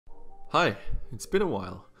Hi, it's been a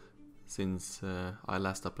while since I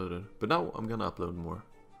last uploaded, but now I'm gonna upload more.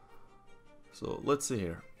 So let's see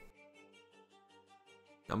here.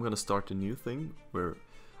 I'm gonna start a new thing where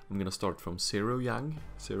I'm gonna start from 0 yang,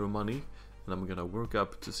 0 money, and I'm gonna work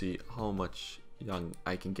up to see how much yang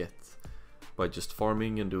I can get by just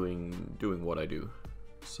farming and doing what I do.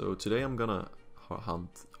 So today I'm gonna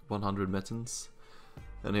hunt 100 Metins,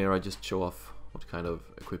 and here I just show off what kind of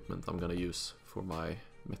equipment I'm gonna use for my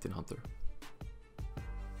Metin hunter.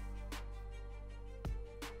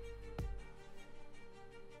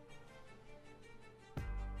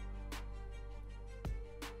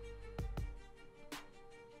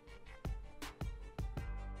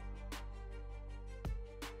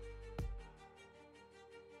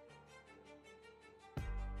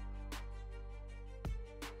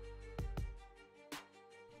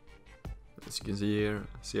 As you can see here,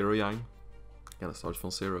 0 yang. Gonna start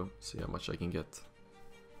from 0, see how much I can get.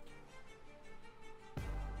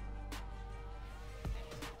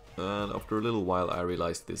 And after a little while I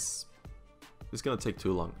realized this is gonna take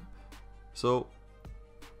too long. So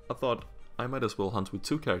I thought I might as well hunt with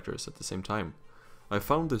 2 characters at the same time. I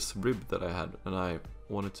found this rib that I had and I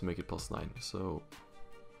wanted to make it +9, so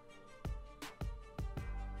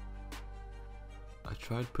I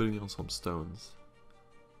tried putting on some stones.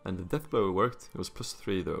 And the death blow worked. It was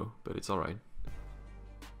 +3 though, but it's alright.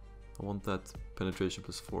 I want that penetration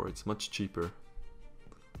 +4, it's much cheaper.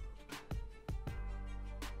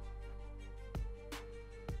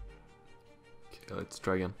 Okay, let's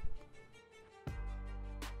try again.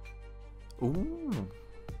 Ooh!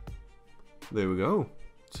 There we go!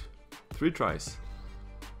 3 tries.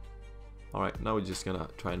 Alright, now we're just gonna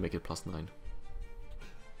try and make it +9.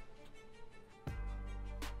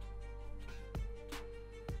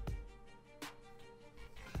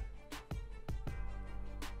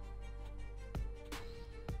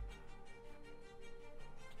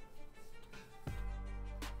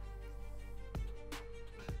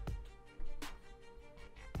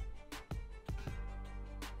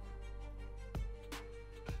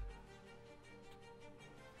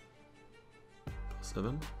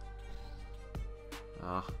 +7.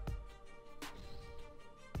 Ah.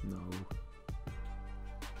 No.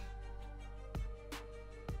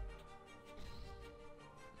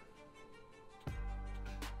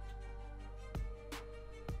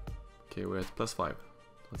 Okay, we're at +5.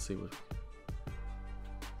 Let's see what.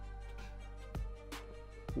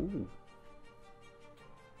 Ooh.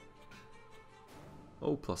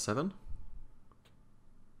 Oh, +7.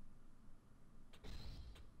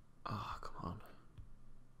 Ah, come on.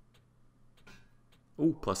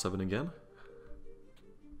 Oh, +7 again.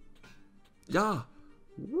 Yeah.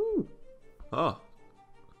 Woo. Ah.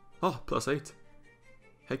 Ah, +8.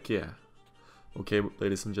 Heck yeah. Okay,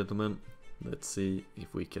 ladies and gentlemen, let's see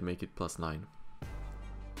if we can make it +9.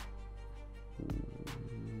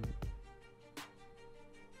 Ooh.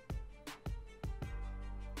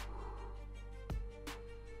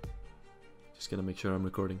 Just gonna make sure I'm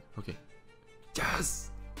recording. Okay. Yes!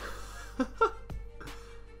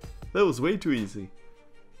 That was way too easy.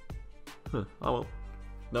 Huh. Oh well.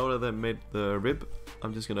 Now that I made the rib,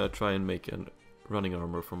 I'm just gonna try and make a running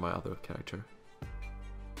armor for my other character.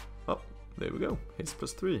 Oh, there we go. Haste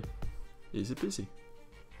 +3. Easy peasy.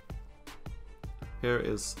 Here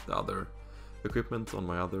is the other equipment on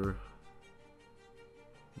my other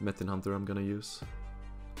Metin hunter I'm gonna use.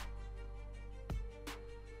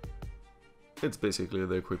 It's basically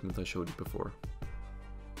the equipment I showed you before.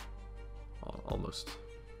 Almost.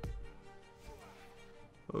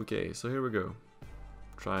 Okay, so here we go.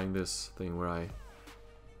 Trying this thing where I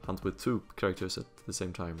hunt with 2 characters at the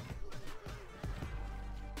same time.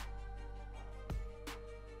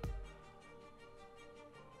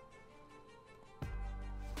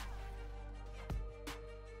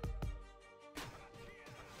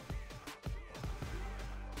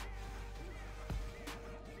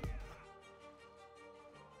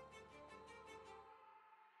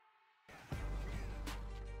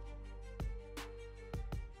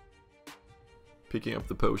 Picking up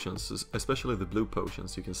the potions, especially the blue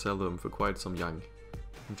potions, you can sell them for quite some yang.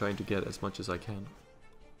 I'm trying to get as much as I can.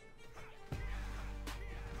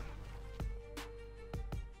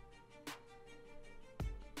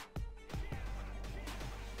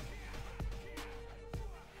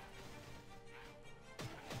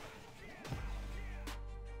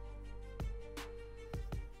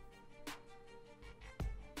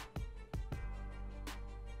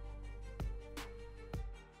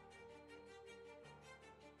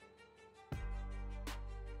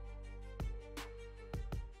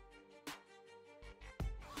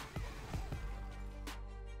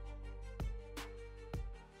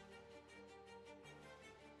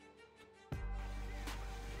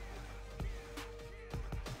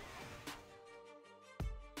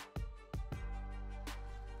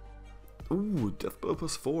 Ooh, death blow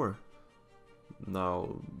 +4.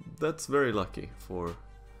 Now, that's very lucky for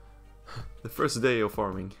the first day of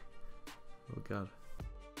farming. Oh god.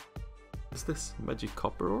 What's this? Magic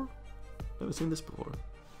copper ore? Never seen this before.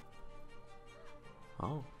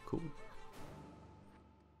 Oh, cool.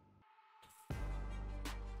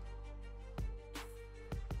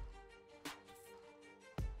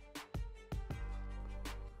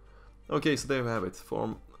 Okay, so there we have it.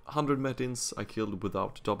 From 100 Metins I killed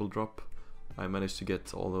without double drop, I managed to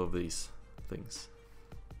get all of these things.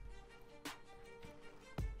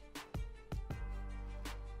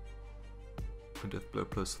 A death blow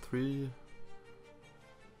 +3.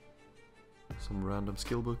 Some random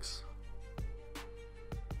skill books.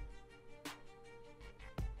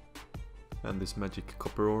 And this magic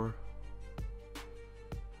copper ore.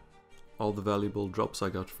 All the valuable drops I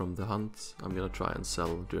got from the hunt, I'm gonna try and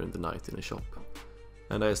sell during the night in a shop.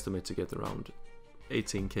 And I estimate to get around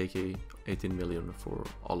 18 million for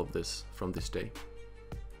all of this from this day.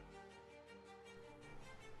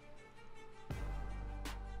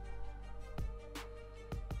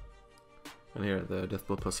 And here, the death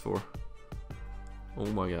blow +4. Oh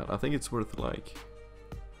my god, I think it's worth like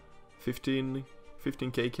 15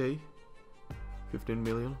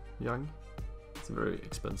 million young. It's very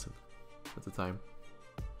expensive at the time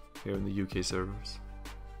here in the UK servers.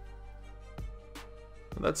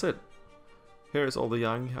 And that's it. Here is all the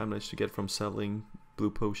young I managed to get from selling blue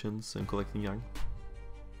potions and collecting young.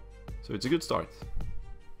 So it's a good start.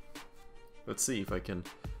 Let's see if I can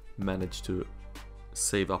manage to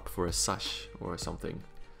save up for a sash or something.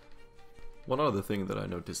 One other thing that I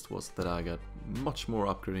noticed was that I got much more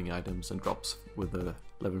upgrading items and drops with a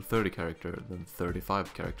level 30 character than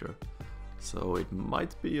 35 character. So it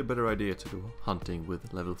might be a better idea to go hunting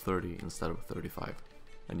with level 30 instead of 35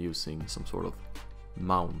 and using some sort of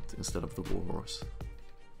mount instead of the war horse.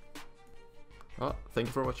 Thank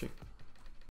you for watching.